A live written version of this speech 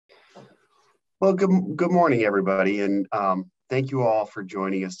Well, good morning, everybody, and thank you all for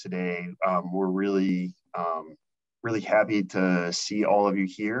joining us today. We're really happy to see all of you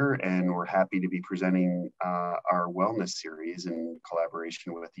here, and we're happy to be presenting our wellness series in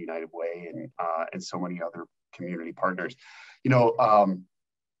collaboration with the United Way and so many other community partners.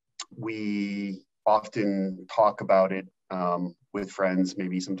 We often talk about it with friends,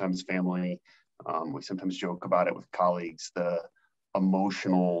 maybe sometimes family. We sometimes joke about it with colleagues. The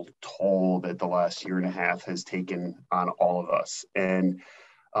emotional toll that the last year and a half has taken on all of us. And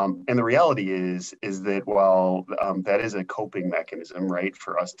the reality is that while that is a coping mechanism, right,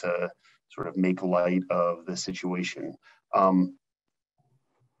 for us to sort of make light of the situation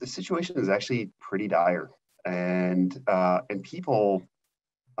is actually pretty dire. And people,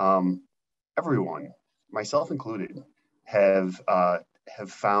 everyone, myself included, have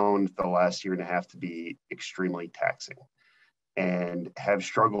found the last year and a half to be extremely taxing, and have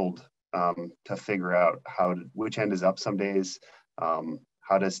struggled to figure out which end is up some days,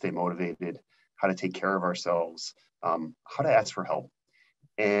 how to stay motivated, how to take care of ourselves, how to ask for help.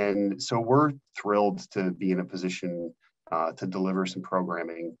 And so we're thrilled to be in a position to deliver some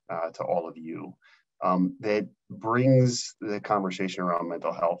programming to all of you that brings the conversation around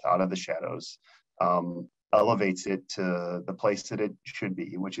mental health out of the shadows, elevates it to the place that it should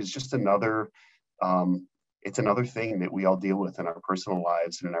be, which is just another it's another thing that we all deal with in our personal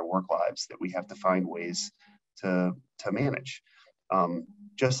lives and in our work lives that we have to find ways to manage,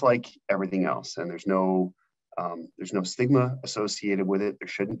 just like everything else. And there's no stigma associated with it. There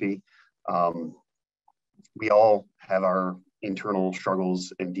shouldn't be. We all have our internal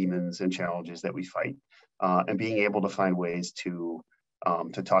struggles and demons and challenges that we fight, and being able to find ways to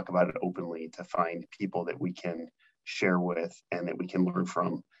talk about it openly, to find people that we can share with and that we can learn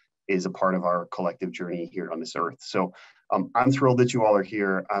from, is a part of our collective journey here on this earth. So I'm thrilled that you all are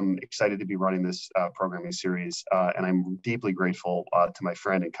here. I'm excited to be running this programming series, and I'm deeply grateful to my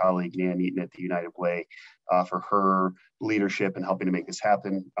friend and colleague, Nan Eaton at the United Way, for her leadership in helping to make this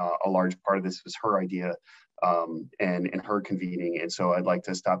happen. A large part of this was her idea and her convening. And so I'd like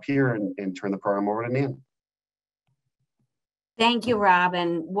to stop here and turn the program over to Nan. Thank you, Rob.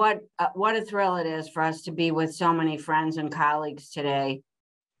 And what a thrill it is for us to be with so many friends and colleagues today.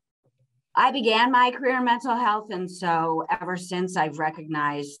 I began my career in mental health, and so ever since I've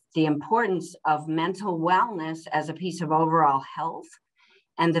recognized the importance of mental wellness as a piece of overall health,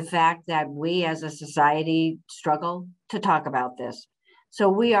 and the fact that we as a society struggle to talk about this. So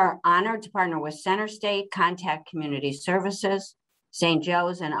we are honored to partner with Center State, Contact Community Services, St.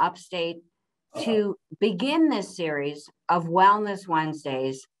 Joe's, and Upstate to begin this series of Wellness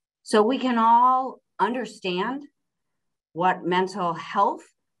Wednesdays so we can all understand what mental health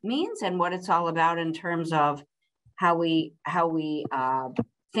means and what it's all about in terms of how we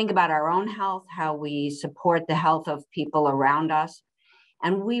think about our own health, how we support the health of people around us.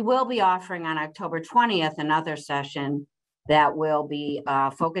 And we will be offering on October 20th another session that will be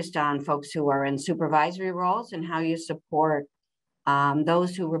focused on folks who are in supervisory roles and how you support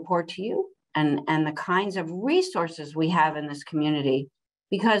those who report to you, and the kinds of resources we have in this community,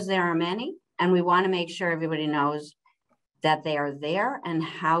 because there are many, and we want to make sure everybody knows that they are there and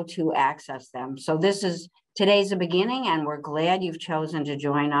how to access them. So today's a beginning, and we're glad you've chosen to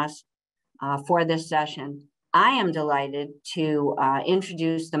join us for this session. I am delighted to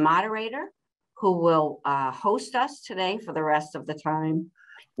introduce the moderator who will host us today for the rest of the time,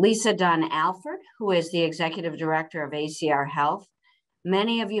 Lisa Dunn Alford, who is the Executive Director of ACR Health.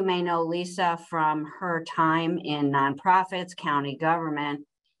 Many of you may know Lisa from her time in nonprofits, county government,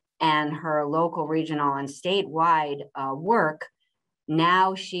 and her local, regional, and statewide work.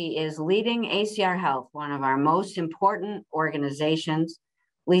 Now she is leading ACR Health, one of our most important organizations.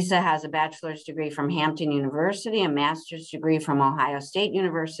 Lisa has a bachelor's degree from Hampton University, a master's degree from Ohio State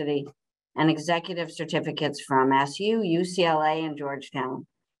University, and executive certificates from SU, UCLA, and Georgetown.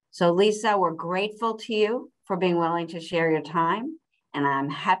 So Lisa, we're grateful to you for being willing to share your time, and I'm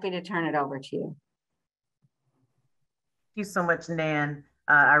happy to turn it over to you. Thank you so much, Nan.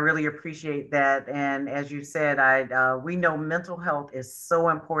 I really appreciate that. And as you said, we know mental health is so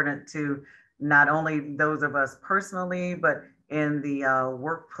important to not only those of us personally, but in the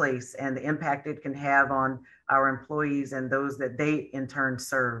workplace, and the impact it can have on our employees and those that they in turn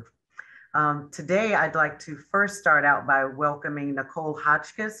serve. Today, I'd like to first start out by welcoming Nichole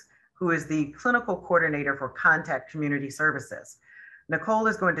Hotchkiss, who is the Clinical Coordinator for Contact Community Services. Nichole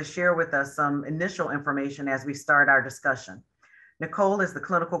is going to share with us some initial information as we start our discussion. Nichole is the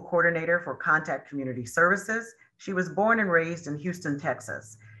Clinical Coordinator for Contact Community Services. She was born and raised in Houston,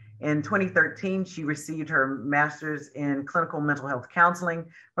 Texas. In 2013, she received her master's in clinical mental health counseling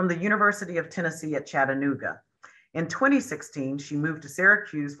from the University of Tennessee at Chattanooga. In 2016, she moved to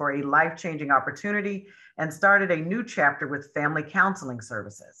Syracuse for a life-changing opportunity and started a new chapter with family counseling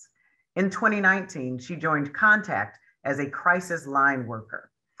services. In 2019, she joined Contact as a crisis line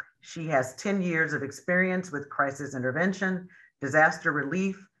worker. She has 10 years of experience with crisis intervention, disaster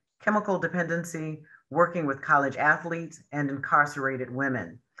relief, chemical dependency, working with college athletes and incarcerated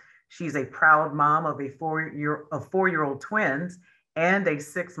women. She's a proud mom of four-year-old twins and a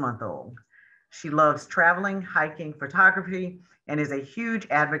 6-month-old. She loves traveling, hiking, photography, and is a huge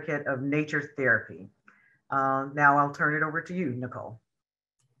advocate of nature therapy. Now I'll turn it over to you, Nichole.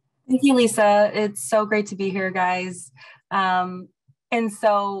 Thank you, Lisa. It's so great to be here, guys. And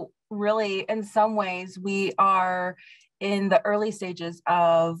so really, in some ways, we are in the early stages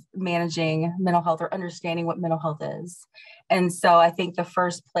of managing mental health or understanding what mental health is. And so I think the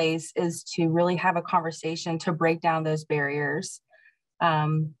first place is to really have a conversation to break down those barriers.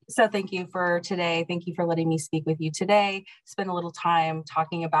 So thank you for today. Thank you for letting me speak with you today. Spend a little time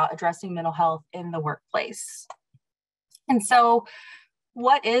talking about addressing mental health in the workplace. And so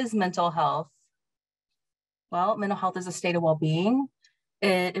what is mental health? Well, mental health is a state of well-being.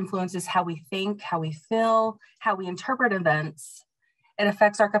 It influences how we think, how we feel, how we interpret events. It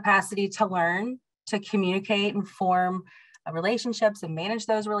affects our capacity to learn, to communicate and form relationships and manage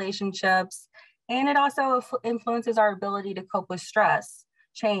those relationships. And it also influences our ability to cope with stress,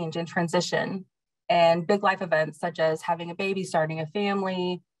 change, and transition, and big life events such as having a baby, starting a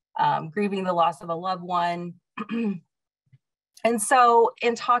family, grieving the loss of a loved one. And so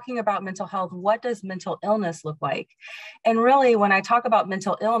in talking about mental health, what does mental illness look like? And really, when I talk about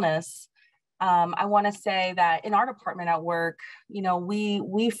mental illness, I want to say that in our department at work,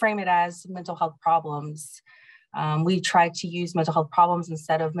 we frame it as mental health problems. We try to use mental health problems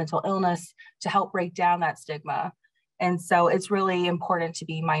instead of mental illness to help break down that stigma. And so it's really important to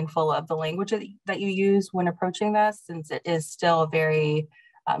be mindful of the language that you use when approaching this, since it is still a very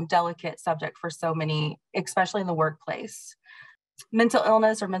delicate subject for so many, especially in the workplace. Mental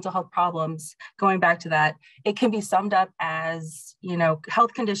illness or mental health problems, going back to that, it can be summed up as,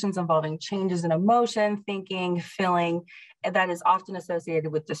 health conditions involving changes in emotion, thinking, feeling, and that is often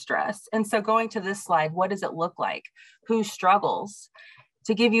associated with distress. And so going to this slide, what does it look like? Who struggles?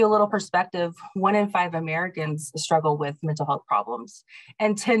 To give you a little perspective, 1 in 5 Americans struggle with mental health problems,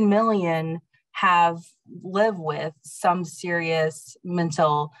 and 10 million live with some serious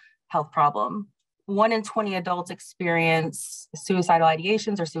mental health problem. 1 in 20 adults experience suicidal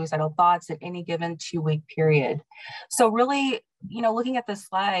ideations or suicidal thoughts in any given 2-week period. So really, looking at this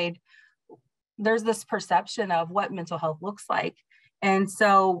slide, there's this perception of what mental health looks like. And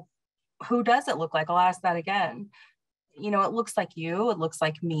so who does it look like? I'll ask that again. It looks like you, it looks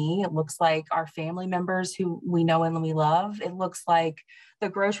like me, it looks like our family members who we know and we love. It looks like the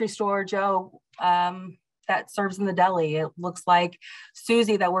grocery store Joe that serves in the deli. It looks like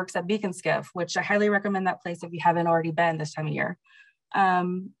Susie that works at Beacon Skiff, which I highly recommend that place if you haven't already been this time of year.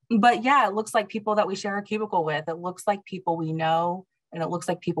 But yeah, it looks like people that we share a cubicle with. It looks like people we know, and it looks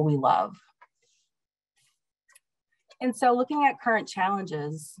like people we love. And so looking at current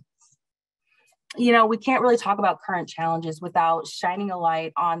challenges, we can't really talk about current challenges without shining a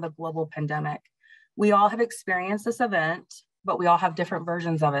light on the global pandemic. We all have experienced this event, but we all have different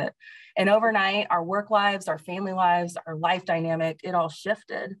versions of it. And overnight, our work lives, our family lives, our life dynamic, it all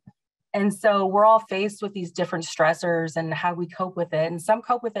shifted. And so we're all faced with these different stressors and how we cope with it. And some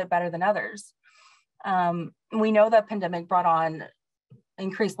cope with it better than others. We know that pandemic brought on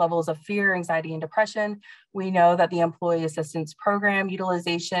increased levels of fear, anxiety, and depression. We know that the Employee Assistance Program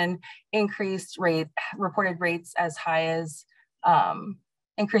utilization reported rates as high as,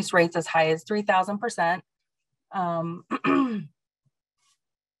 increased rates as high as 3,000%.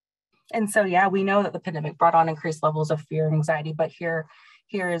 And so, yeah, we know that the pandemic brought on increased levels of fear and anxiety, but here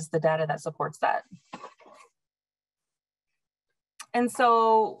is the data that supports that. And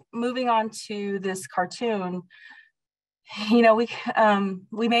so moving on to this cartoon,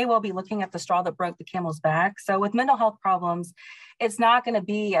 we may well be looking at the straw that broke the camel's back. So with mental health problems, it's not going to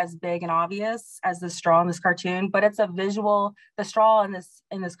be as big and obvious as the straw in this cartoon, but it's a visual, the straw in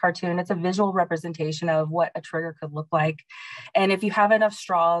this cartoon, it's a visual representation of what a trigger could look like. And if you have enough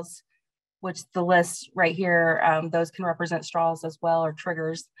straws, which the list right here, those can represent straws as well, or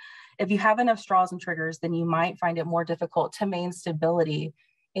triggers. If you have enough straws and triggers, then you might find it more difficult to maintain stability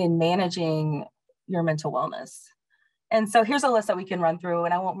in managing your mental wellness. And so here's a list that we can run through,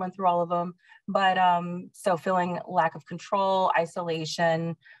 and I won't run through all of them, but so feeling lack of control,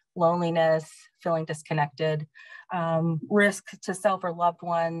 isolation, loneliness, feeling disconnected. risk to self or loved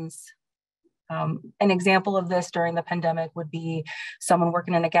ones. An example of this during the pandemic would be someone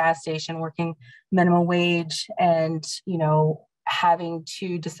working in a gas station, working minimum wage, and, you know, having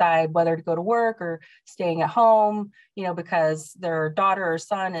to decide whether to go to work or staying at home, you know, because their daughter or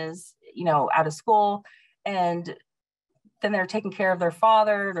son is, you know, out of school, and then they're taking care of their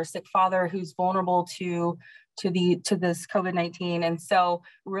father, their sick father, who's vulnerable to this COVID-19. And so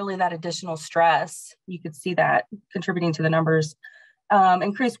really that additional stress, you could see that contributing to the numbers.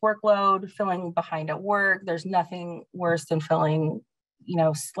 Increased workload, feeling behind at work. There's nothing worse than feeling, you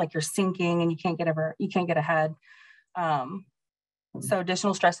know, like you're sinking and you can't get ahead. So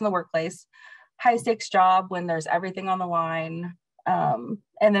additional stress in the workplace, high stakes job when there's everything on the line, and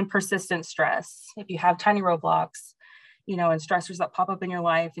then persistent stress. If you have tiny roadblocks, you know, and stressors that pop up in your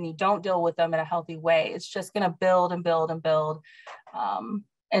life and you don't deal with them in a healthy way, it's just going to build and build and build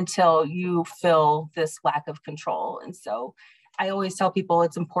until you feel this lack of control. And so I always tell people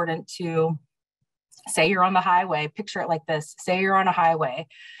it's important to say you're on the highway, picture it like this, say you're on a highway,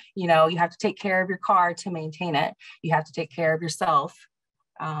 you know, you have to take care of your car to maintain it. You have to take care of yourself.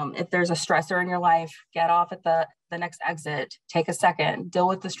 If there's a stressor in your life, get off at the next exit, take a second, deal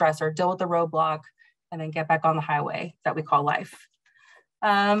with the stressor, deal with the roadblock, and then get back on the highway that we call life.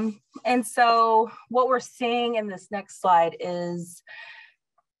 And so what we're seeing in this next slide is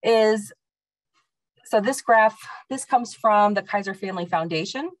so this graph, this comes from the Kaiser Family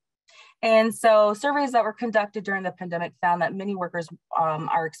Foundation. And so surveys that were conducted during the pandemic found that many workers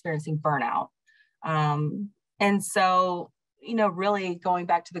are experiencing burnout. And so, you know, really going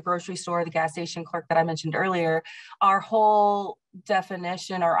back to the grocery store, the gas station clerk that I mentioned earlier, our whole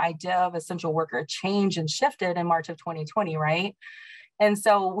definition or idea of essential worker changed and shifted in March of 2020, right? And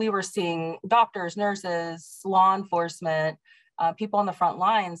so we were seeing doctors, nurses, law enforcement, people on the front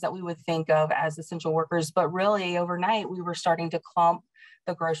lines that we would think of as essential workers, but really overnight we were starting to clump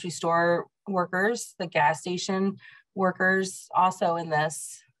the grocery store workers, the gas station workers also in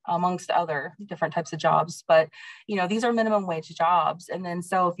this, amongst other different types of jobs. But, you know, these are minimum wage jobs. And then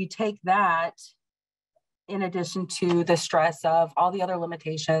so if you take that in addition to the stress of all the other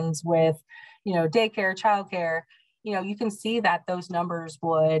limitations with, you know, daycare, childcare, you know, you can see that those numbers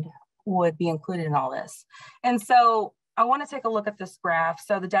would be included in all this. And so I want to take a look at this graph.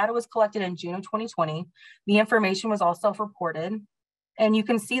 So the data was collected in June of 2020. The information was all self-reported. And you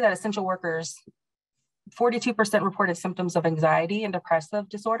can see that essential workers, 42% reported symptoms of anxiety and depressive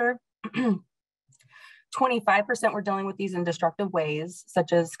disorder. 25% were dealing with these in destructive ways,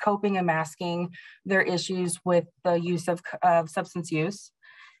 such as coping and masking their issues with the use of substance use.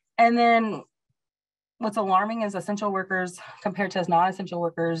 And then what's alarming is essential workers compared to non-essential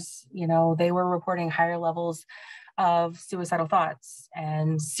workers, you know, they were reporting higher levels of suicidal thoughts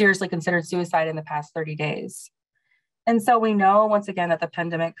and seriously considered suicide in the past 30 days. And so we know, once again, that the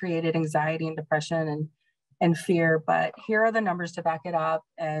pandemic created anxiety and depression and fear, but here are the numbers to back it up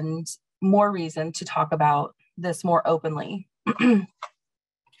and more reason to talk about this more openly.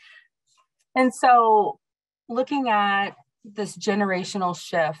 And so looking at this generational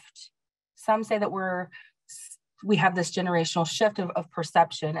shift, some say that we have this generational shift of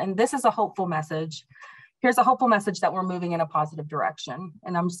perception, and this is a hopeful message. Here's a hopeful message that we're moving in a positive direction.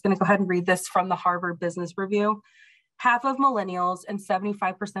 And I'm just going to go ahead and read this from the Harvard Business Review. Half of millennials and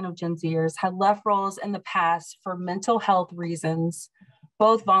 75% of Gen Zers had left roles in the past for mental health reasons,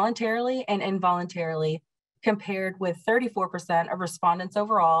 both voluntarily and involuntarily, compared with 34% of respondents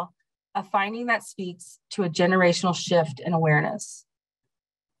overall, a finding that speaks to a generational shift in awareness.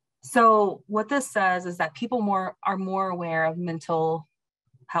 So what this says is that people are more aware of mental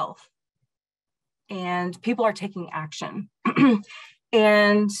health, and people are taking action.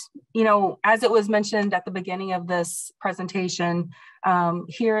 And, you know, as it was mentioned at the beginning of this presentation,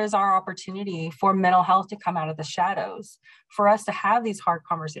 here is our opportunity for mental health to come out of the shadows, for us to have these hard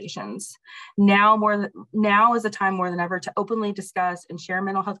conversations. Now is a time more than ever to openly discuss and share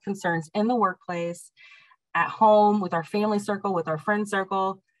mental health concerns in the workplace, at home, with our family circle, with our friend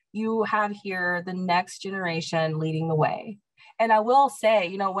circle. You have here the next generation leading the way. And I will say,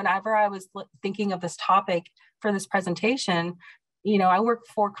 you know, whenever I was thinking of this topic for this presentation, you know, I work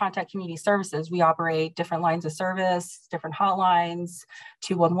for Contact Community Services. We operate different lines of service, different hotlines,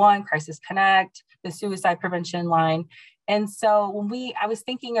 211, Crisis Connect, the suicide prevention line. And so when I was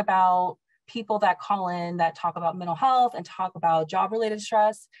thinking about people that call in that talk about mental health and talk about job-related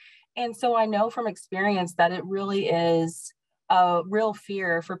stress. And so I know from experience that it really is a real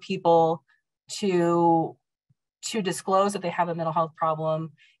fear for people to disclose that they have a mental health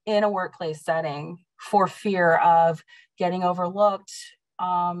problem in a workplace setting, for fear of getting overlooked,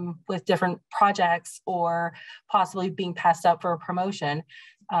 with different projects or possibly being passed up for a promotion.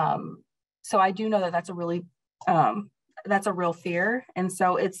 So I do know that that's a real fear. And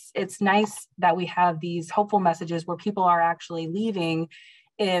so it's nice that we have these hopeful messages where people are actually leaving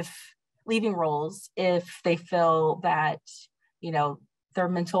roles if they feel that, you know, their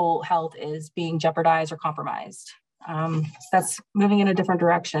mental health is being jeopardized or compromised. That's moving in a different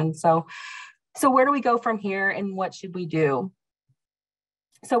direction. So where do we go from here and what should we do?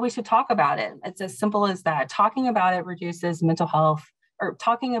 So we should talk about it. It's as simple as that. Talking about it reduces mental health, or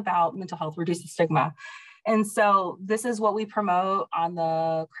talking about mental health reduces stigma. And so this is what we promote on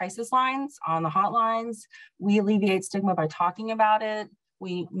the crisis lines, on the hotlines. We alleviate stigma by talking about it.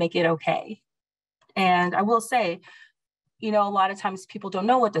 We make it okay. And I will say, you know, a lot of times people don't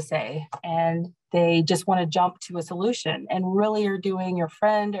know what to say and they just want to jump to a solution, and really you're doing your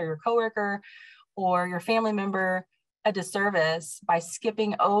friend or your coworker or your family member a disservice by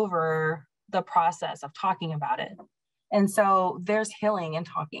skipping over the process of talking about it. And so there's healing in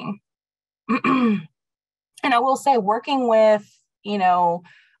talking. And I will say, working with, you know,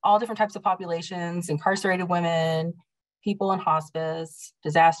 all different types of populations, incarcerated women, people in hospice,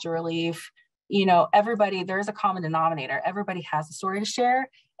 disaster relief, you know, everybody, there is a common denominator. Everybody has a story to share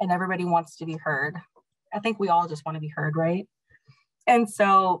and everybody wants to be heard. I think we all just want to be heard, right? And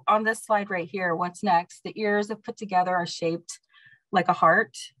so on this slide right here, what's next? The ears, if put together, are shaped like a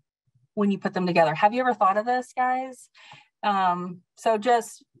heart when you put them together. Have you ever thought of this, guys? So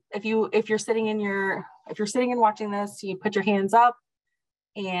just if you're sitting and watching this, you put your hands up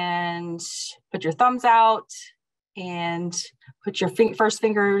and put your thumbs out and put your first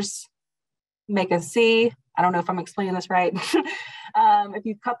fingers, make a C. I don't know if I'm explaining this right. If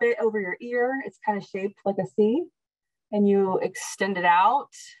you cup it over your ear, it's kind of shaped like a C, and you extend it out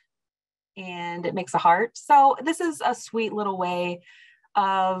and it makes a heart. So this is a sweet little way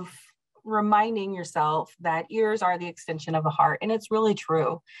of reminding yourself that ears are the extension of the heart. And it's really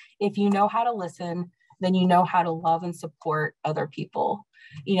true. If you know how to listen, then you know how to love and support other people.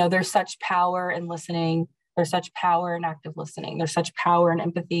 You know, there's such power in listening. There's such power in active listening. There's such power in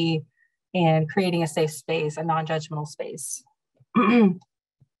empathy and creating a safe space, a non-judgmental space.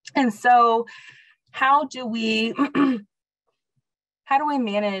 And so how do we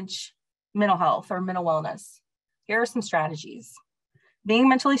manage mental health or mental wellness? Here are some strategies. Being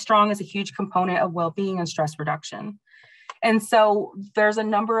mentally strong is a huge component of well-being and stress reduction. And so there's a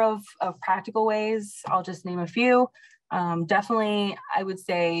number of practical ways. I'll just name a few. Definitely, I would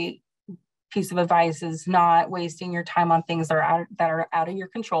say, piece of advice is not wasting your time on things that are out of your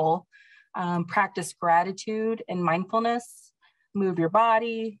control. Practice gratitude and mindfulness. Move your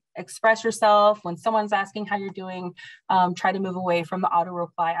body, express yourself. When someone's asking how you're doing, try to move away from the auto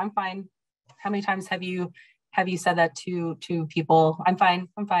reply. I'm fine. How many times have you said that to people? I'm fine,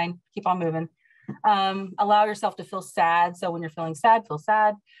 keep on moving. Allow yourself to feel sad. So when you're feeling sad, feel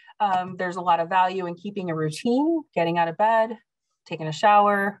sad. There's a lot of value in keeping a routine, getting out of bed, taking a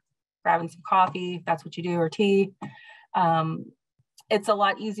shower, grabbing some coffee, if that's what you do, or tea. It's a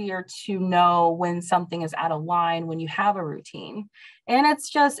lot easier to know when something is out of line when you have a routine. And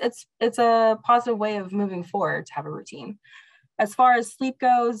it's a positive way of moving forward to have a routine. As far as sleep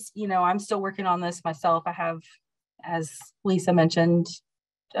goes, you know, I'm still working on this myself. I have, as Lisa mentioned,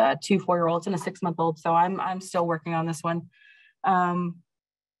 2 4-year-olds and a 6-month-old. So I'm still working on this one.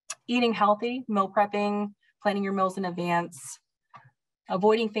 Eating healthy, meal prepping, planning your meals in advance,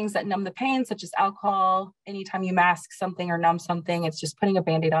 avoiding things that numb the pain, such as alcohol. Anytime you mask something or numb something, it's just putting a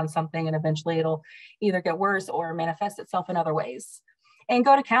Band-Aid on something, and eventually it'll either get worse or manifest itself in other ways. And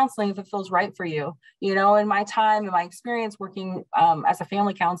go to counseling if it feels right for you. You know, in my time, in my experience working as a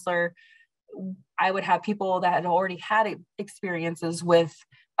family counselor, I would have people that had already had experiences with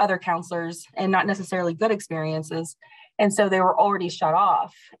other counselors and not necessarily good experiences. And so they were already shut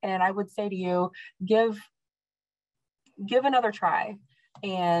off. And I would say to you, give another try.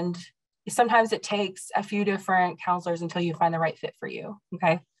 And sometimes it takes a few different counselors until you find the right fit for you,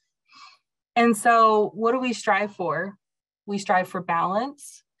 okay? And so what do we strive for? We strive for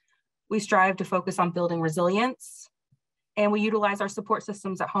balance. We strive to focus on building resilience. And we utilize our support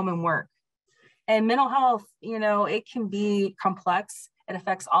systems at home and work. And mental health, you know, it can be complex. It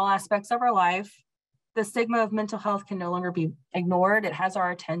affects all aspects of our life. The stigma of mental health can no longer be ignored. It has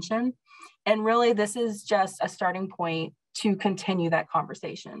our attention. And really, this is just a starting point to continue that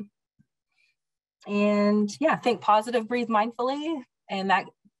conversation. And yeah, think positive, breathe mindfully. And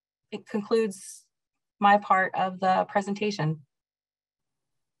it concludes my part of the presentation.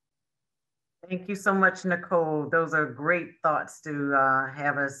 Thank you so much, Nichole. Those are great thoughts to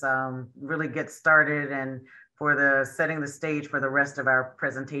have us really get started and for setting the stage for the rest of our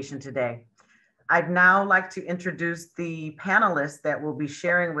presentation today. I'd now like to introduce the panelists that will be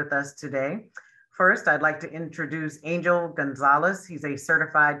sharing with us today. First, I'd like to introduce Nichole Gonzalez. He's a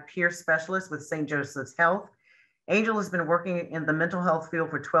certified peer specialist with St. Joseph's Health. Nichole has been working in the mental health field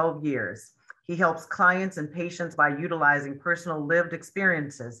for 12 years. He helps clients and patients by utilizing personal lived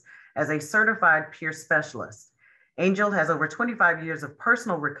experiences as a certified peer specialist. Nichole has over 25 years of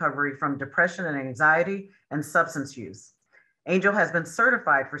personal recovery from depression and anxiety and substance use. Nichole has been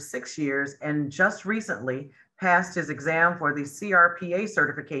certified for 6 years and just recently passed his exam for the CRPA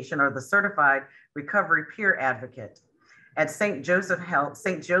certification, or the Certified Recovery Peer Advocate. At St. Joseph's Health,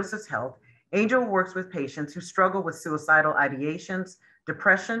 Nichole works with patients who struggle with suicidal ideations,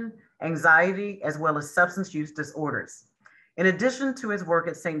 depression, anxiety, as well as substance use disorders. In addition to his work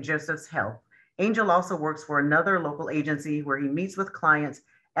at St. Joseph's Health, Nichole also works for another local agency where he meets with clients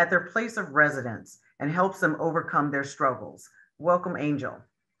at their place of residence and helps them overcome their struggles. Welcome, Nichole.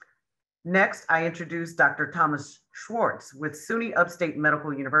 Next, I introduce Dr. Thomas Schwartz with SUNY Upstate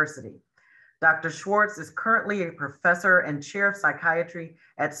Medical University. Dr. Schwartz is currently a professor and chair of psychiatry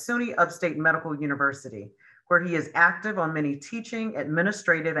at SUNY Upstate Medical University, where he is active on many teaching,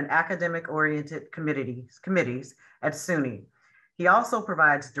 administrative, and academic-oriented committees at SUNY. He also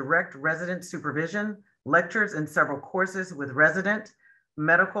provides direct resident supervision, lectures in several courses with resident,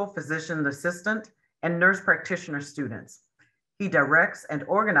 medical physician assistant, and nurse practitioner students. He directs and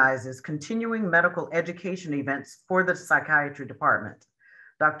organizes continuing medical education events for the psychiatry department.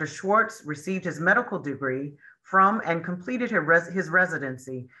 Dr. Schwartz received his medical degree from and completed his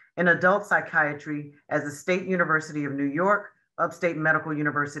residency in adult psychiatry at the State University of New York, Upstate Medical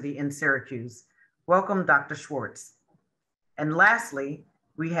University in Syracuse. Welcome, Dr. Schwartz. And lastly,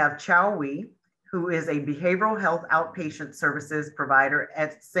 we have Chia, who is a behavioral health outpatient services provider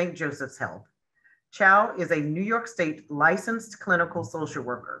at St. Joseph's Health. Chia is a New York State licensed clinical social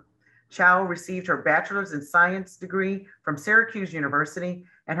worker. Chia received her bachelor's in science degree from Syracuse University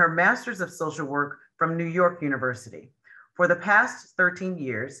and her master's of social work from New York University. For the past 13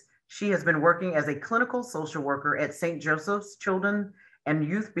 years, she has been working as a clinical social worker at St. Joseph's Children and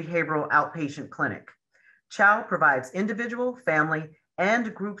Youth Behavioral Outpatient Clinic. Chia provides individual, family,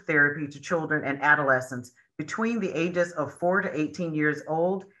 and group therapy to children and adolescents between the ages of 4 to 18 years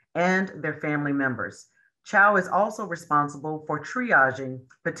old and their family members. Chia is also responsible for triaging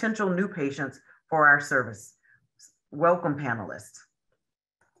potential new patients for our service. Welcome, panelists.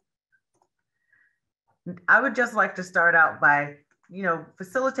 I would just like to start out by,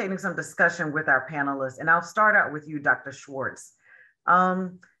 facilitating some discussion with our panelists, and I'll start out with you, Dr. Schwartz.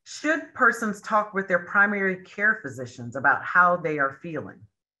 Should persons talk with their primary care physicians about how they are feeling?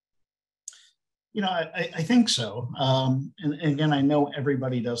 I think so. And again, I know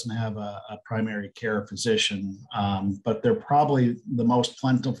everybody doesn't have a primary care physician, but they're probably the most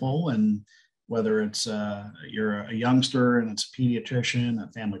plentiful. And whether it's you're a youngster and it's a pediatrician,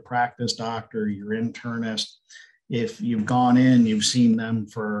 a family practice doctor, your internist, if you've gone in, you've seen them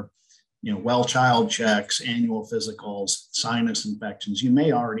for well child checks, annual physicals, sinus infections, you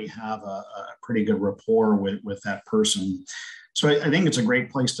may already have a pretty good rapport with that person. So I think it's a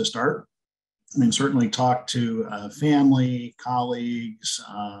great place to start. I mean, certainly talk to family, colleagues,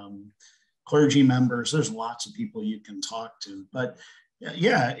 clergy members. There's lots of people you can talk to. But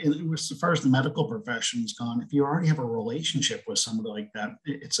yeah, as far as the medical profession's gone, if you already have a relationship with somebody like that,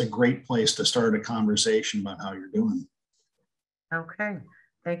 it's a great place to start a conversation about how you're doing. Okay,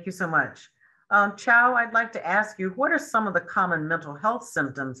 thank you so much. Chia, I'd like to ask you, what are some of the common mental health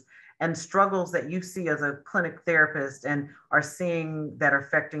symptoms and struggles that you see as a clinic therapist and are seeing that are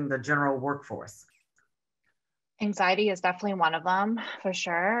affecting the general workforce? Anxiety is definitely one of them, for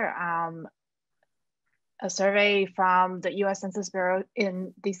sure. A survey from the US Census Bureau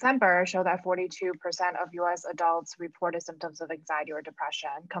in December showed that 42% of US adults reported symptoms of anxiety or depression,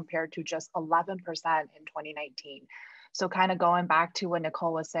 compared to just 11% in 2019. So kind of going back to what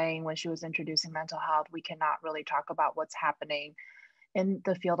Nichole was saying when she was introducing mental health, we cannot really talk about what's happening in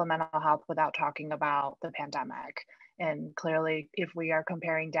the field of mental health without talking about the pandemic. And clearly, if we are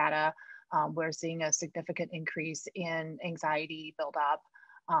comparing data, we're seeing a significant increase in anxiety buildup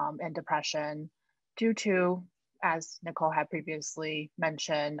and depression due to, as Nichole had previously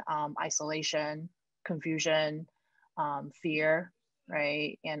mentioned, isolation, confusion, fear,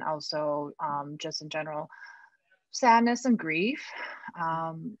 right? And also just in general, sadness and grief.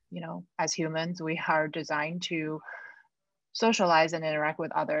 As humans, we are designed to socialize and interact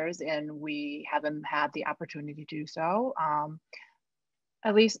with others, and we haven't had the opportunity to do so.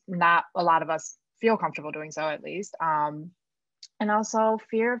 At least not a lot of us feel comfortable doing so, at least. And also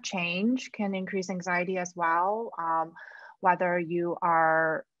fear of change can increase anxiety as well. Whether you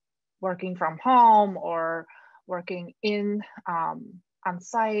are working from home or working in on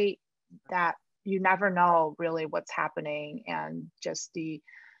site, that you never know really what's happening, and just the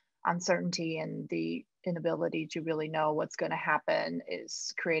uncertainty and the inability to really know what's going to happen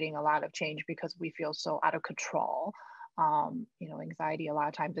is creating a lot of change because we feel so out of control. You know, anxiety a lot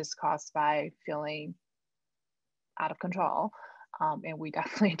of times is caused by feeling out of control, and we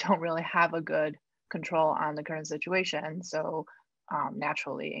definitely don't really have a good control on the current situation. So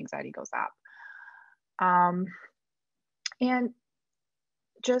naturally, anxiety goes up. And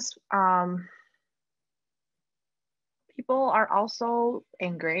just people are also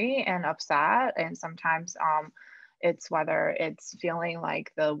angry and upset, and sometimes it's whether it's feeling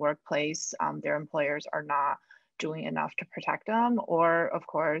like the workplace, their employers are not doing enough to protect them, or of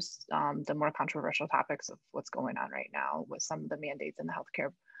course, the more controversial topics of what's going on right now with some of the mandates in the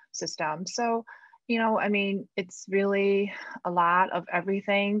healthcare system. So, you know, I mean, it's really a lot of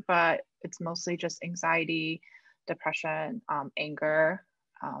everything, but it's mostly just anxiety, depression, anger,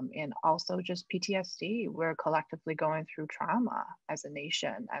 and also just PTSD. We're collectively going through trauma as a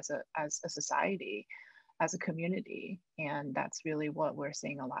nation, as a society, as a community, and that's really what we're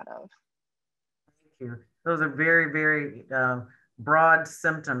seeing a lot of. Thank you. Those are very, very broad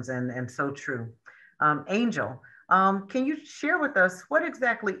symptoms and so true. Angel, can you share with us what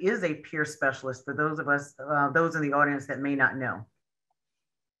exactly is a peer specialist for those of us, those in the audience that may not know?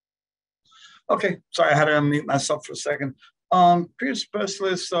 Okay, sorry, I had to unmute myself for a second. Peer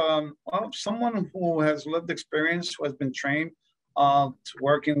specialist, well, someone who has lived experience, who has been trained to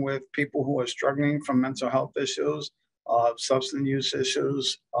working with people who are struggling from mental health issues, substance use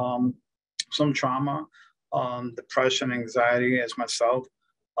issues, some trauma, depression, anxiety, as myself.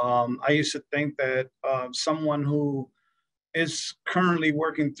 I used to think that someone who is currently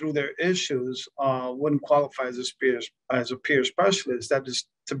working through their issues wouldn't qualify as a peer specialist. That is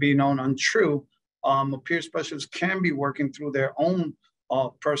to be known untrue. A peer specialist can be working through their own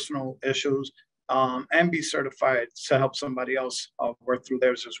personal issues and be certified to help somebody else work through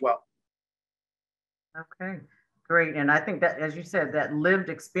theirs as well. Okay, great. And I think that, as you said, that lived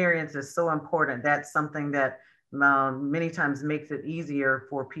experience is so important. That's something that many times makes it easier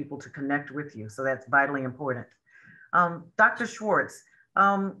for people to connect with you. So that's vitally important. Dr. Schwartz,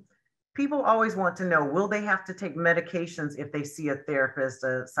 people always want to know, will they have to take medications if they see a therapist,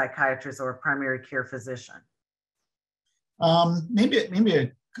 a psychiatrist, or a primary care physician? Maybe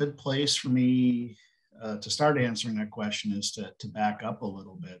a good place for me to start answering that question is to back up a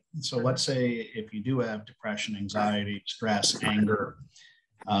little bit. So let's say if you do have depression, anxiety, stress, anger,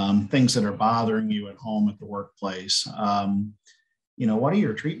 things that are bothering you at home, at the workplace, you know, what are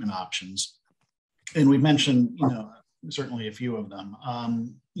your treatment options? And we mentioned, you know, certainly a few of them.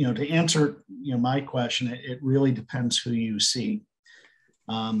 You know, to answer, you know, my question, it really depends who you see.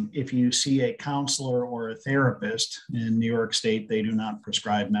 If you see a counselor or a therapist in New York State, they do not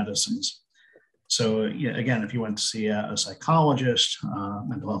prescribe medicines. So again, if you went to see a psychologist,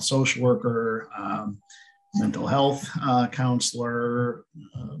 mental health social worker, mental health counselor,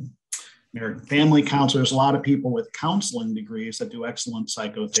 marriage and family counselors, a lot of people with counseling degrees that do excellent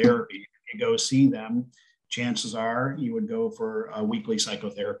psychotherapy. If you go see them, chances are you would go for weekly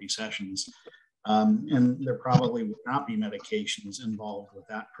psychotherapy sessions. And there probably would not be medications involved with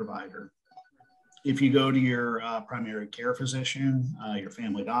that provider. If you go to your primary care physician, your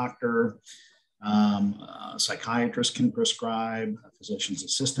family doctor, a psychiatrist can prescribe, a physician's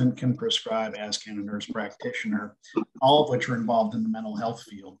assistant can prescribe, as can a nurse practitioner, all of which are involved in the mental health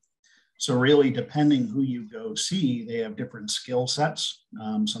field. So really, depending who you go see, they have different skill sets.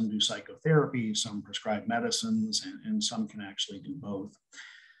 Some do psychotherapy, some prescribe medicines, and some can actually do both.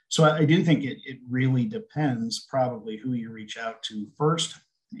 So I do think it really depends probably who you reach out to first.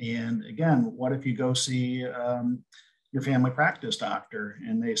 And again, what if you go see your family practice doctor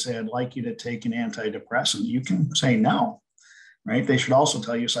and they say, I'd like you to take an antidepressant? You can say no, right? They should also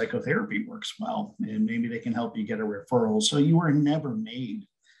tell you psychotherapy works well, and maybe they can help you get a referral. So you are never made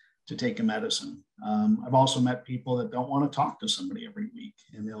to take a medicine. I've also met people that don't want to talk to somebody every week,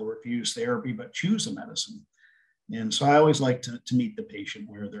 and they'll refuse therapy but choose a medicine. And so I always like to meet the patient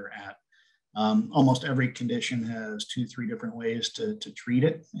where they're at. Almost every condition has 2-3 different ways to treat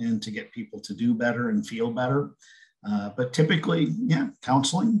it and to get people to do better and feel better. But typically, yeah,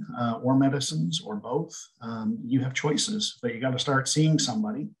 counseling or medicines or both. You have choices, but you got to start seeing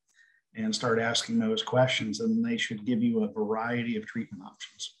somebody and start asking those questions, and they should give you a variety of treatment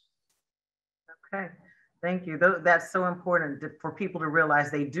options. Okay, Thank you. That's so important for people to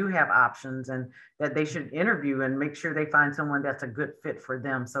realize they do have options and that they should interview and make sure they find someone that's a good fit for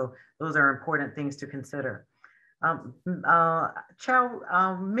them. So those are important things to consider. Chow,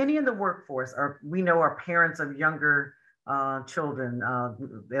 many in the workforce we know are parents of younger children,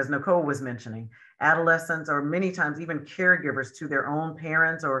 as Nichole was mentioning, adolescents, or many times even caregivers to their own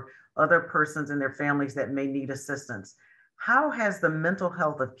parents or other persons in their families that may need assistance. How has the mental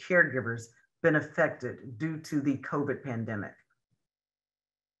health of caregivers been affected due to the COVID pandemic?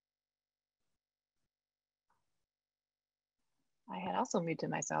 I had also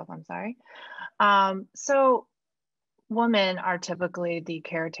muted myself, I'm sorry. So women are typically the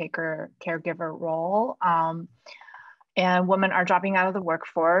caregiver role. And women are dropping out of the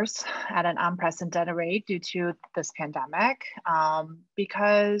workforce at an unprecedented rate due to this pandemic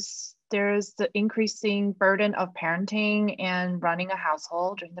because there's the increasing burden of parenting and running a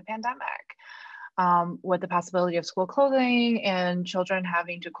household during the pandemic. With the possibility of school closing and children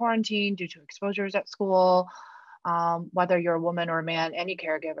having to quarantine due to exposures at school, whether you're a woman or a man, any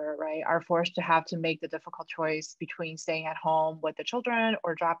caregiver, right, are forced to have to make the difficult choice between staying at home with the children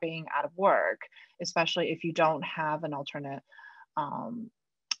or dropping out of work, especially if you don't have an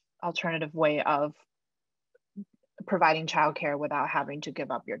alternative way of providing childcare without having to give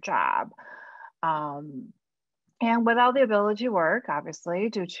up your job. And without the ability to work, obviously,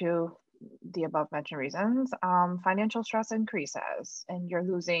 due to the above mentioned reasons, financial stress increases and you're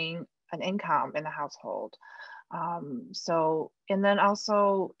losing an income in the household. And then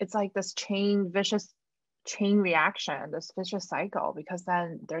also it's like this vicious chain reaction, this vicious cycle, because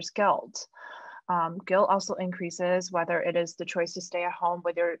then there's guilt. Guilt also increases whether it is the choice to stay at home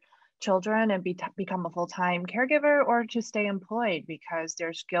with your children and become a full-time caregiver or to stay employed, because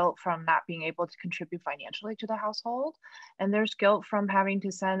there's guilt from not being able to contribute financially to the household. And there's guilt from having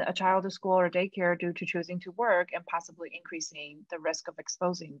to send a child to school or daycare due to choosing to work and possibly increasing the risk of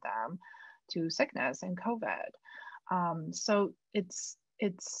exposing them to sickness and COVID. So it's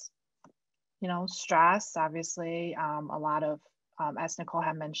stress, obviously, a lot of, as Nichole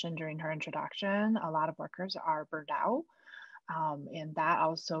had mentioned during her introduction, a lot of workers are burned out. And that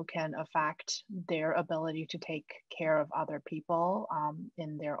also can affect their ability to take care of other people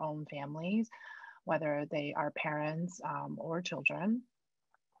in their own families, whether they are parents or children.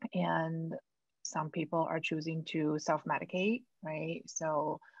 And some people are choosing to self-medicate, right?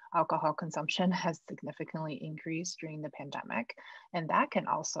 So alcohol consumption has significantly increased during the pandemic, and that can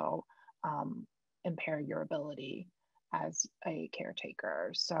also impair your ability as a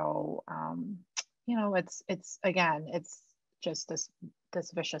caretaker. So, it's just this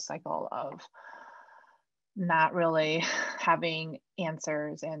vicious cycle of not really having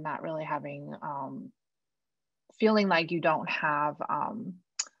answers and not really having feeling like you don't have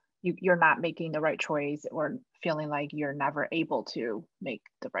you're not making the right choice, or feeling like you're never able to make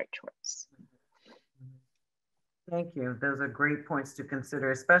the right choice. Thank you. Those are great points to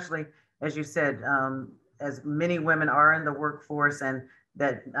consider, especially as you said, as many women are in the workforce, and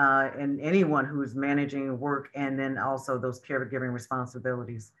that and anyone who's managing work and then also those caregiving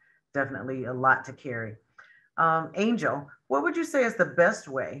responsibilities, definitely a lot to carry. Angel, what would you say is the best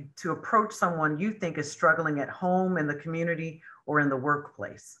way to approach someone you think is struggling at home, in the community, or in the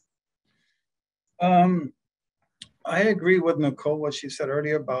workplace? I agree with Nichole, what she said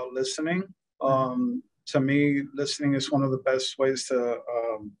earlier about listening. To me, listening is one of the best ways to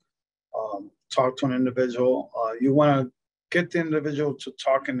talk to an individual. You want to get the individual to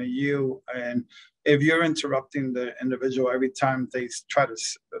talking to you, and if you're interrupting the individual every time they try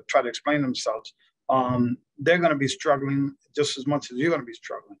to explain themselves, they're going to be struggling just as much as you're going to be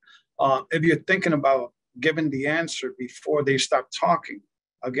struggling. If you're thinking about giving the answer before they stop talking,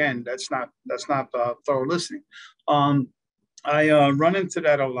 again, that's not thorough listening. I run into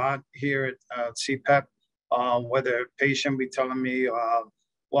that a lot here at CPEP, where the patient be telling me,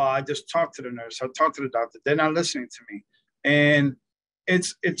 well, I just talked to the nurse, I talked to the doctor, they're not listening to me. And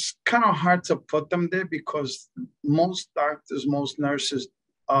it's kind of hard to put them there, because most doctors, most nurses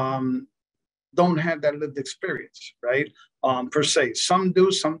don't have that lived experience, right? Per se. Some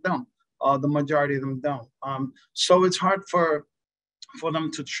do, some don't. The majority of them don't. So it's hard for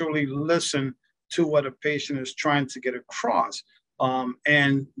them to truly listen to what a patient is trying to get across.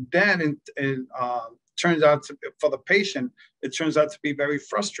 And that turns out to, for the patient, it turns out to be very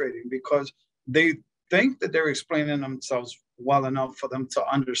frustrating, because they think that they're explaining themselves well enough for them to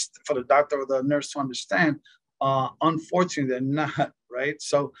understand, for the doctor or the nurse to understand. Unfortunately, they're not, right?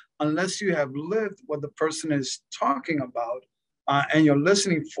 So unless you have lived what the person is talking about, and you're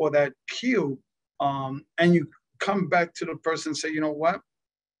listening for that cue, and you come back to the person and say, you know what,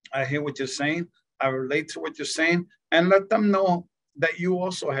 I hear what you're saying. I relate to what you're saying, and let them know that you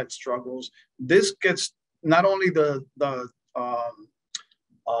also had struggles. This gets not only the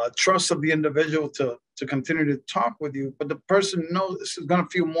trust of the individual to continue to talk with you, but the person knows this is going to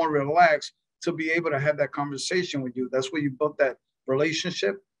feel more relaxed to be able to have that conversation with you. That's where you built that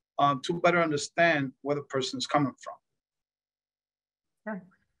relationship to better understand where the person is coming from. Okay.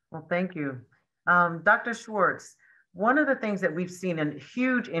 Well, thank you. Dr. Schwartz, one of the things that we've seen a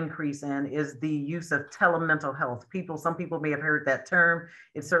huge increase in is the use of telemental health. Some people may have heard that term.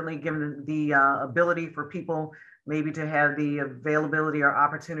 It's certainly given the ability for people maybe to have the availability or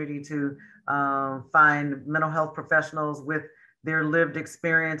opportunity to find mental health professionals with their lived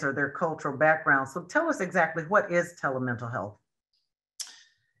experience or their cultural background. So tell us exactly, what is telemental health?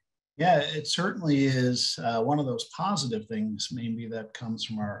 Yeah, it certainly is one of those positive things maybe that comes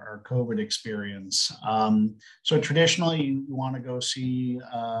from our COVID experience. So traditionally, you want to go see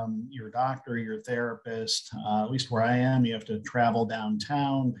your doctor, your therapist. At least where I am, you have to travel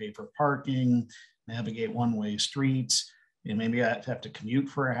downtown, pay for parking, navigate one-way streets. And maybe I have to commute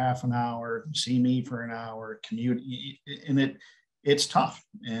for a half an hour, see me for an hour, commute. And it's tough.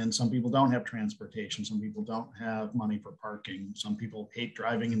 And some people don't have transportation. Some people don't have money for parking. Some people hate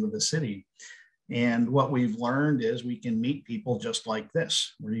driving into the city. And what we've learned is we can meet people just like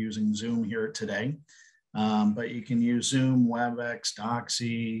this. We're using Zoom here today, but you can use Zoom, WebEx,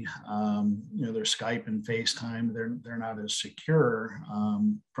 Doxy, there's Skype and FaceTime. They're not as secure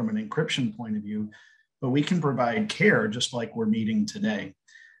from an encryption point of view, but we can provide care just like we're meeting today.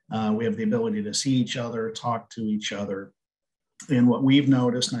 We have the ability to see each other, talk to each other. And what we've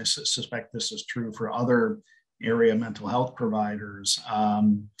noticed, and I suspect this is true for other area mental health providers,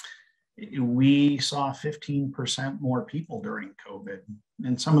 we saw 15% more people during COVID.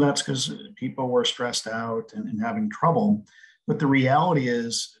 And some of that's because people were stressed out and having trouble. But the reality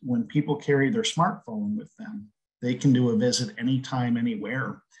is when people carry their smartphone with them, they can do a visit anytime,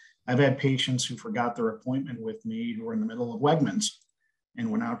 anywhere. I've had patients who forgot their appointment with me who were in the middle of Wegmans and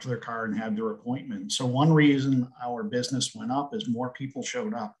went out to their car and had their appointment. So one reason our business went up is more people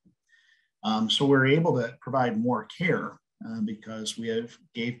showed up. So we're able to provide more care because we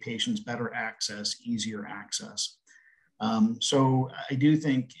gave patients better access, easier access. So I do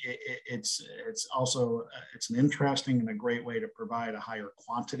think it's an interesting and a great way to provide a higher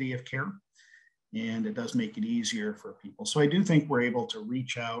quantity of care, and it does make it easier for people. So I do think we're able to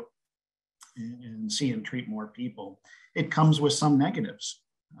reach out and see and treat more people. It comes with some negatives.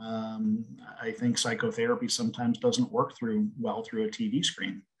 I think psychotherapy sometimes doesn't work well through a TV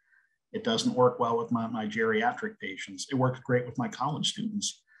screen. It doesn't work well with my geriatric patients. It works great with my college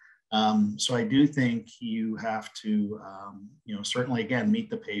students. So I do think you have to, certainly again, meet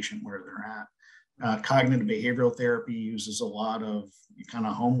the patient where they're at. Cognitive behavioral therapy uses a lot of kind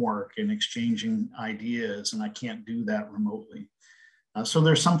of homework and exchanging ideas, and I can't do that remotely. So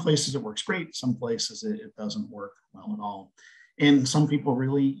there's some places it works great, some places it doesn't work well at all. And some people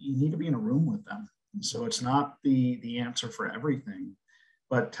really, you need to be in a room with them. So it's not the answer for everything.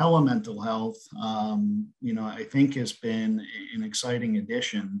 But telemental health, I think has been an exciting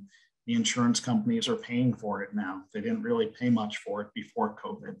addition. The insurance companies are paying for it now. They didn't really pay much for it before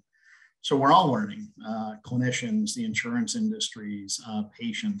COVID. So we're all learning, clinicians, the insurance industries,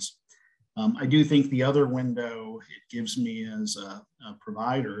 patients. I do think the other window it gives me as a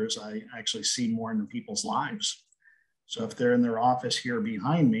provider is I actually see more into people's lives. So if they're in their office here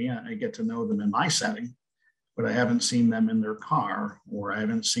behind me, I get to know them in my setting, but I haven't seen them in their car, or I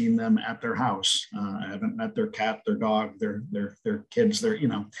haven't seen them at their house. I haven't met their cat, their dog, their kids,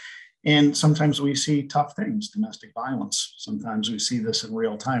 and sometimes we see tough things, domestic violence. Sometimes we see this in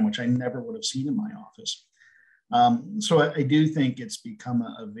real time, which I never would have seen in my office. So I do think it's become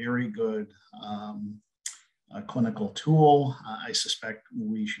a very good clinical tool. I suspect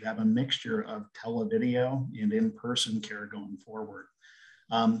we should have a mixture of televideo and in-person care going forward.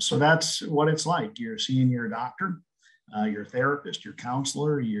 So that's what it's like. You're seeing your doctor, your therapist, your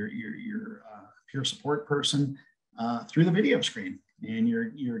counselor, your peer support person through the video screen, and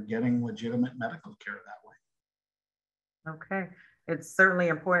you're getting legitimate medical care that way. Okay. It's certainly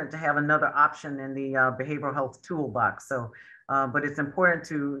important to have another option in the behavioral health toolbox. So, but it's important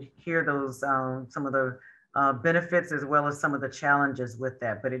to hear those, some of the benefits as well as some of the challenges with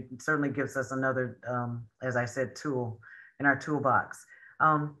that. But it certainly gives us another, as I said, tool in our toolbox.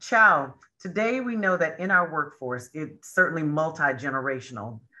 Chia, today we know that in our workforce, it's certainly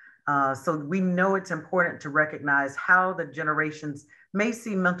multi-generational. So we know it's important to recognize how the generations may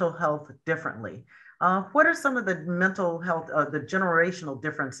see mental health differently. What are some of the mental health, the generational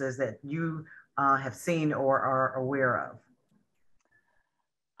differences that you have seen or are aware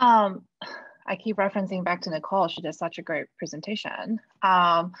of? I keep referencing back to Nichole. She did such a great presentation.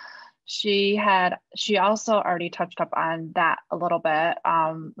 She also already touched up on that a little bit.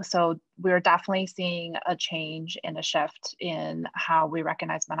 So we're definitely seeing a change and a shift in how we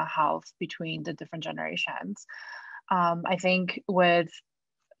recognize mental health between the different generations. I think with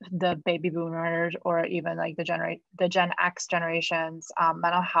the baby boomers or even like the Gen X generations,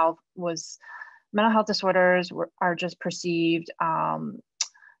 mental health disorders are just perceived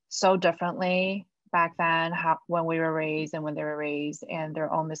so differently back then, when we were raised and when they were raised, and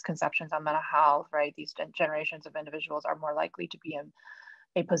their own misconceptions on mental health, right? These generations of individuals are more likely to be in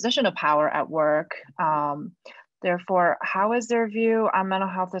a position of power at work. Therefore, how is their view on mental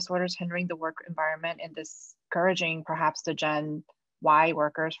health disorders hindering the work environment and discouraging perhaps the Gen Y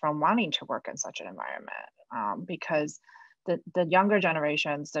workers from wanting to work in such an environment? Because the younger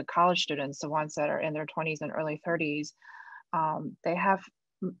generations, the college students, the ones that are in their 20s and early 30s, they have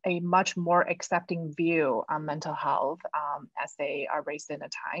a much more accepting view on mental health, as they are raised in a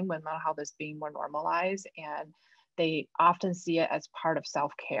time when mental health is being more normalized, and they often see it as part of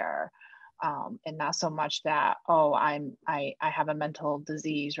self-care, and not so much that, oh, I have a mental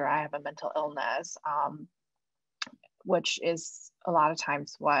disease or I have a mental illness, which is a lot of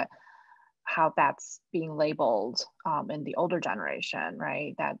times how that's being labeled in the older generation,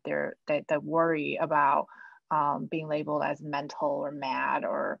 right? That they worry about being labeled as mental or mad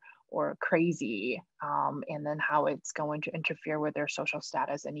or crazy, and then how it's going to interfere with their social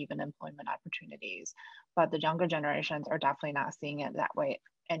status and even employment opportunities. But the younger generations are definitely not seeing it that way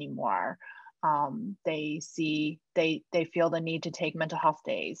anymore. They feel the need to take mental health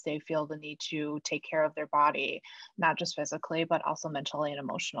days. They feel the need to take care of their body, not just physically, but also mentally and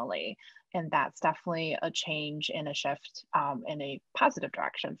emotionally. And that's definitely a change and a shift in a positive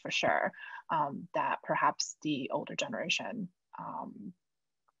direction for sure, that perhaps the older generations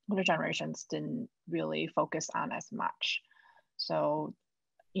didn't really focus on as much. So,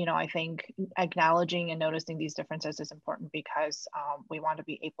 I think acknowledging and noticing these differences is important because we want to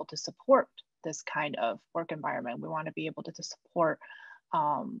be able to support this kind of work environment. We want to be able to support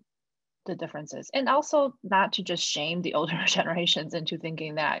the differences, and also not to just shame the older generations into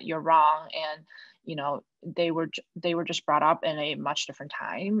thinking that you're wrong, and they were just brought up in a much different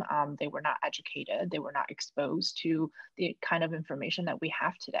time. They were not educated, they were not exposed to the kind of information that we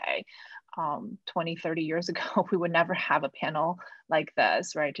have today. 20, 30 years ago, we would never have a panel like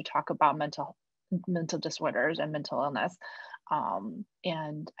this, right, to talk about mental disorders and mental illness.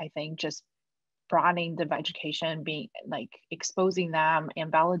 And I think just broadening the education, being like exposing them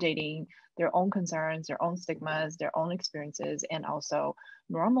and validating their own concerns, their own stigmas, their own experiences, and also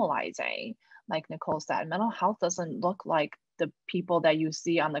normalizing, like Nichole said, mental health doesn't look like the people that you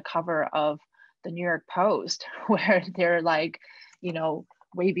see on the cover of the New York Post, where they're like,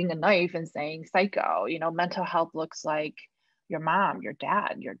 waving a knife and saying psycho. Mental health looks like your mom, your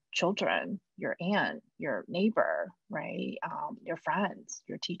dad, your children, your aunt, your neighbor, right? Your friends,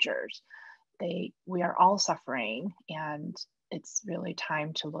 your teachers. We are all suffering, and it's really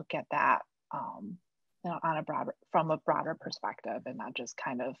time to look at that from a broader perspective, and not just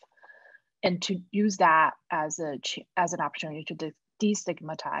and to use that as an opportunity to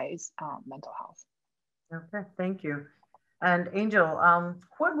destigmatize mental health. Okay, thank you. And Angel,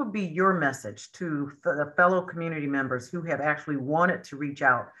 what would be your message to the fellow community members who have actually wanted to reach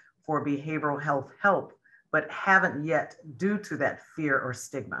out for behavioral health help, but haven't yet due to that fear or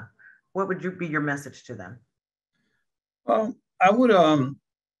stigma? What would be your message to them? Well, I would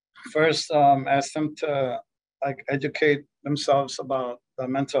first ask them to educate themselves about the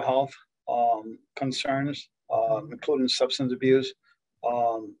mental health concerns, including substance abuse.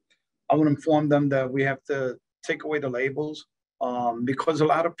 I would inform them that we have to take away the labels, because a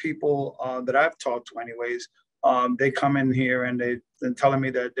lot of people that I've talked to anyways, they come in here and they're telling me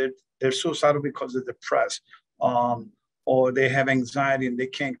that they're suicidal because they're depressed, or they have anxiety and they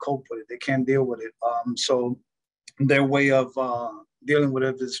can't cope with it, they can't deal with it. So their way of dealing with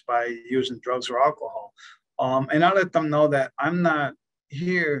it is by using drugs or alcohol. And I let them know that I'm not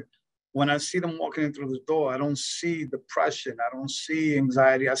here. When I see them walking in through the door, I don't see depression, I don't see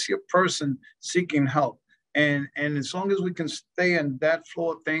anxiety, I see a person seeking help. And as long as we can stay in that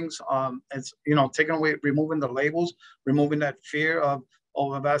flow of things, it's, taking away, removing the labels, removing that fear of,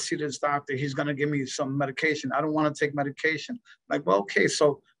 oh, if I see this doctor, he's going to give me some medication. I don't want to take medication. Like, well, okay.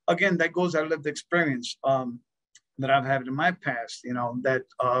 So again, that goes that lived experience that I've had in my past, that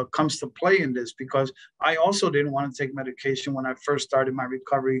comes to play in this, because I also didn't want to take medication when I first started my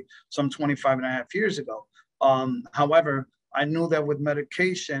recovery some 25 and a half years ago. However, I knew that with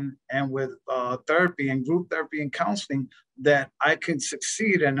medication and with therapy and group therapy and counseling, that I could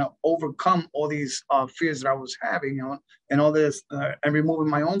succeed and overcome all these fears that I was having, and all this, and removing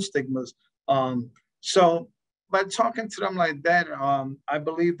my own stigmas. So by talking to them like that, I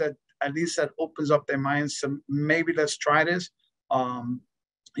believe that at least that opens up their minds to maybe let's try this, and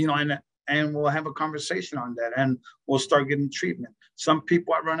we'll have a conversation on that, and we'll start getting treatment. Some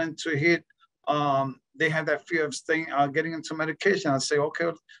people I run into here, they have that fear of getting into medication. I say,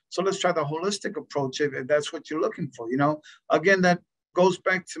 okay, so let's try the holistic approach if that's what you're looking for. Again, that goes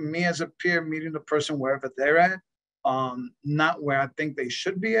back to me as a peer meeting the person wherever they're at, not where I think they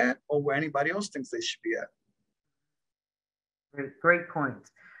should be at or where anybody else thinks they should be at. Great point.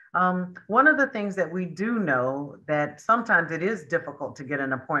 One of the things that we do know that sometimes it is difficult to get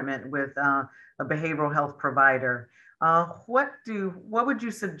an appointment with a behavioral health provider. What would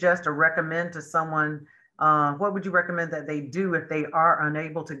you suggest or recommend to someone? What would you recommend that they do if they are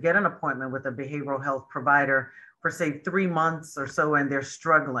unable to get an appointment with a behavioral health provider for say 3 months or so and they're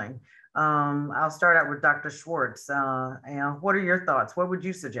struggling? I'll start out with Dr. Schwartz. What are your thoughts? What would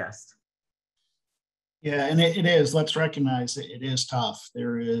you suggest? Yeah, and it is. Let's recognize that it is tough.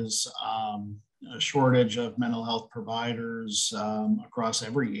 There is a shortage of mental health providers across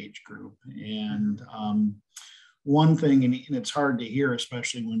every age group. And one thing, and it's hard to hear,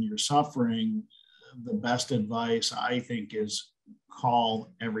 especially when you're suffering, the best advice I think is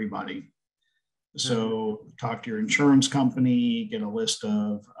call everybody. So talk to your insurance company, get a list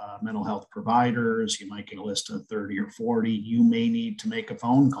of mental health providers. You might get a list of 30 or 40. You may need to make a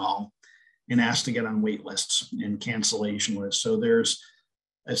phone call and ask to get on wait lists and cancellation lists. So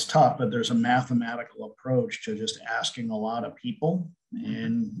it's tough, but there's a mathematical approach to just asking a lot of people,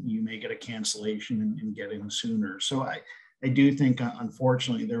 and you may get a cancellation and get in sooner. So I do think,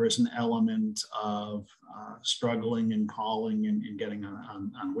 unfortunately, there is an element of struggling and calling and getting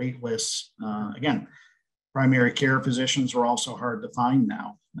on wait lists. Again, primary care physicians are also hard to find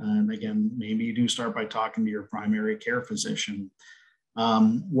now. And again, maybe you do start by talking to your primary care physician.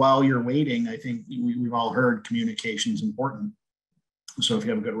 While you're waiting, I think we've all heard communication is important. So if you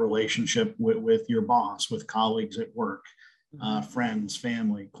have a good relationship with your boss, with colleagues at work, friends,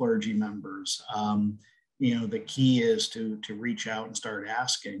 family, clergy members, the key is to reach out and start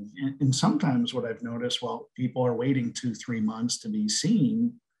asking. And sometimes what I've noticed, while people are waiting 2-3 months to be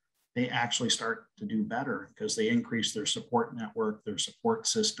seen, they actually start to do better because they increase their support network, their support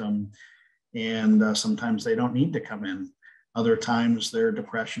system, and sometimes they don't need to come in. Other times their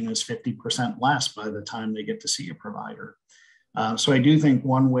depression is 50% less by the time they get to see a provider. So I do think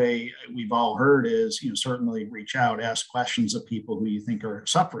one way we've all heard is, certainly reach out, ask questions of people who you think are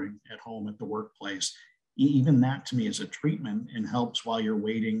suffering at home, at the workplace. Even that to me is a treatment and helps while you're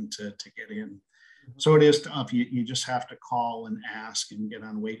waiting to get in. So it is tough. You just have to call and ask and get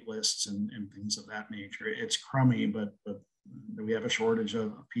on wait lists and things of that nature. It's crummy, but we have a shortage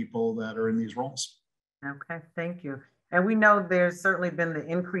of people that are in these roles. Okay, thank you. And we know there's certainly been the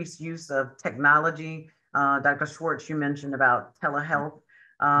increased use of technology. Dr. Schwartz, you mentioned about telehealth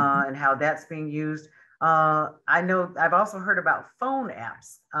and how that's being used. I know I've also heard about phone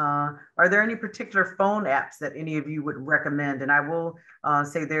apps. Are there any particular phone apps that any of you would recommend? And I will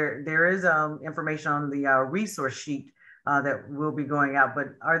say there is information on the resource sheet that will be going out, but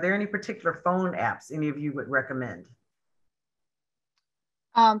are there any particular phone apps any of you would recommend?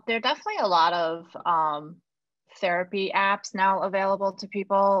 There are definitely a lot of therapy apps now available to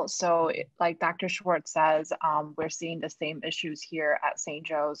people. So like Dr. Schwartz says, we're seeing the same issues here at St.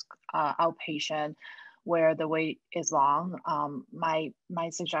 Joe's outpatient, where the wait is long. My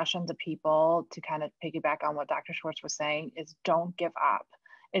suggestion to people, to kind of piggyback on what Dr. Schwartz was saying, is don't give up.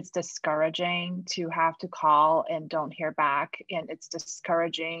 It's discouraging to have to call and don't hear back. And it's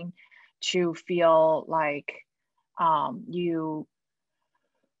discouraging to feel like you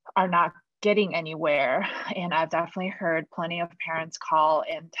are not getting anywhere. And I've definitely heard plenty of parents call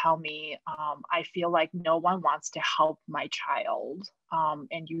and tell me, I feel like no one wants to help my child.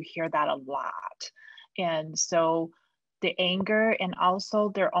 And you hear that a lot. And so the anger and also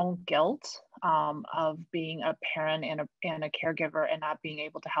their own guilt of being a parent and a caregiver and not being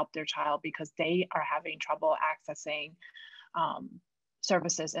able to help their child because they are having trouble accessing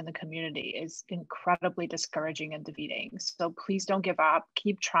services in the community is incredibly discouraging and defeating. So please don't give up.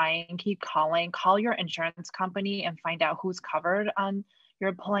 Keep trying, keep calling, call your insurance company and find out who's covered on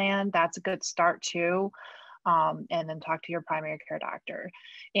your plan. That's a good start too. And then talk to your primary care doctor.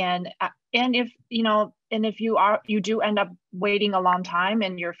 And if you do end up waiting a long time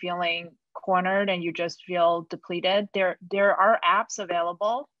and you're feeling cornered and you just feel depleted, there are apps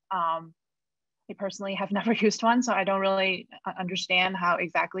available. personally have never used one, so I don't really understand how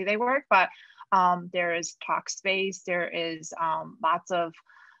exactly they work, but there is Talkspace, there is lots of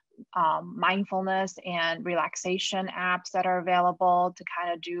mindfulness and relaxation apps that are available to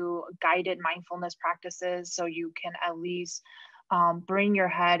kind of do guided mindfulness practices, so you can at least bring your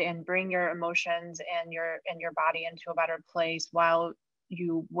head and bring your emotions and your body into a better place while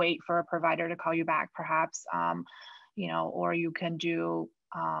you wait for a provider to call you back, perhaps, or you can do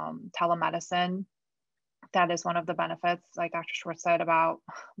telemedicine. That is one of the benefits, like Dr. Schwartz said, about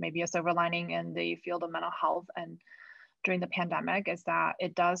maybe a silver lining in the field of mental health and during the pandemic, is that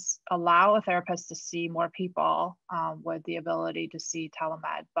it does allow a therapist to see more people with the ability to see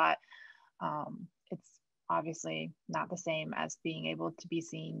telemed, but it's obviously not the same as being able to be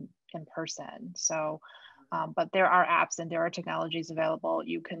seen in person. So, but there are apps and there are technologies available.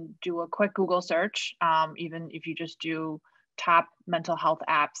 You can do a quick Google search, even if you just do top mental health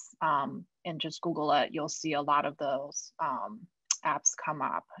apps and just Google it, you'll see a lot of those apps come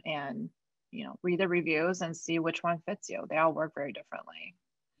up, and read the reviews and see which one fits you. They all work very differently.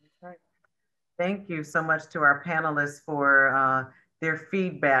 Right. Thank you so much to our panelists for their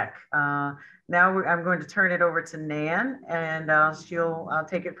feedback. Now I'm going to turn it over to Nan, and she'll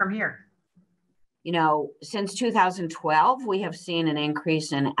take it from here. Since 2012, we have seen an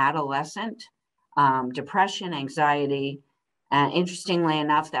increase in adolescent depression, anxiety. Interestingly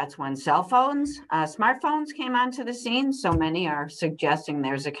enough, that's when smartphones came onto the scene. So many are suggesting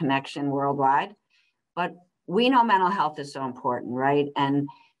there's a connection worldwide. But we know mental health is so important, right? And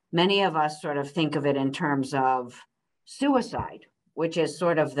many of us sort of think of it in terms of suicide, which is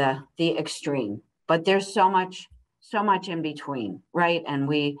sort of the extreme. But there's so much in between, right? And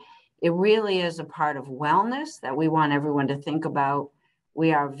it really is a part of wellness that we want everyone to think about.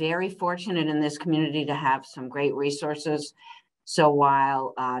 We are very fortunate in this community to have some great resources. So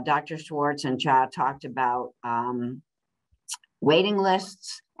while Dr. Schwartz and Chia talked about waiting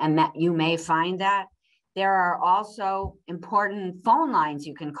lists, and that you may find that, there are also important phone lines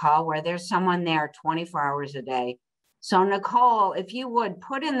you can call where there's someone there 24 hours a day. So Nichole, if you would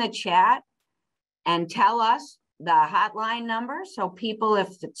put in the chat and tell us the hotline number, so people,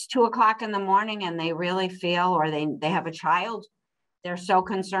 if it's 2 o'clock in the morning and they really feel, or they have a child they're so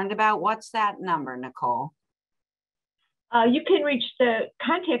concerned about, what's that number, Nichole? You can reach the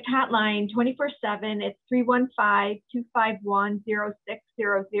contact hotline 24/7. It's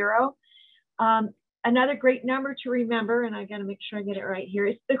 315-251-0600. Another great number to remember, and I got to make sure I get it right here,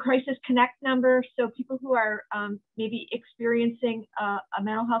 is the Crisis Connect number. So people who are maybe experiencing a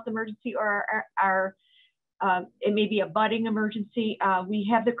mental health emergency, or it may be a budding emergency, we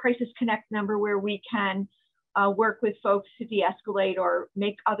have the Crisis Connect number where we can work with folks to de-escalate or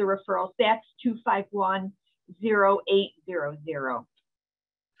make other referrals. That's 251-0800.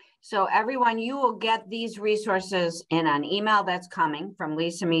 So everyone, you will get these resources in an email that's coming from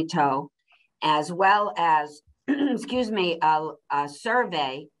Lisa Mito, as well as, excuse me, a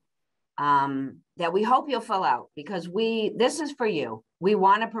survey that we hope you'll fill out, because this is for you. We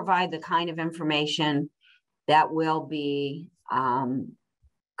want to provide the kind of information that will be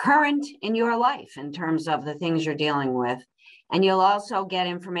current in your life in terms of the things you're dealing with. And you'll also get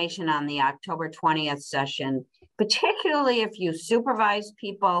information on the October 20th session, particularly if you supervise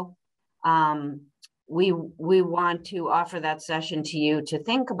people. We want to offer that session to you to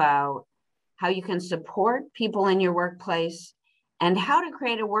think about how you can support people in your workplace and how to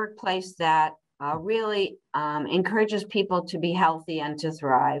create a workplace that really encourages people to be healthy and to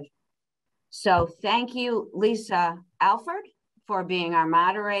thrive. So thank you, Lisa Alford, for being our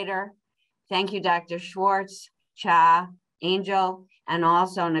moderator. Thank you, Dr. Schwartz, Chia, Angel, and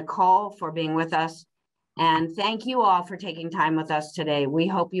also Nichole for being with us. And thank you all for taking time with us today. We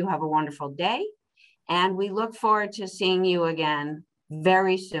hope you have a wonderful day, and we look forward to seeing you again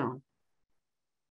very soon.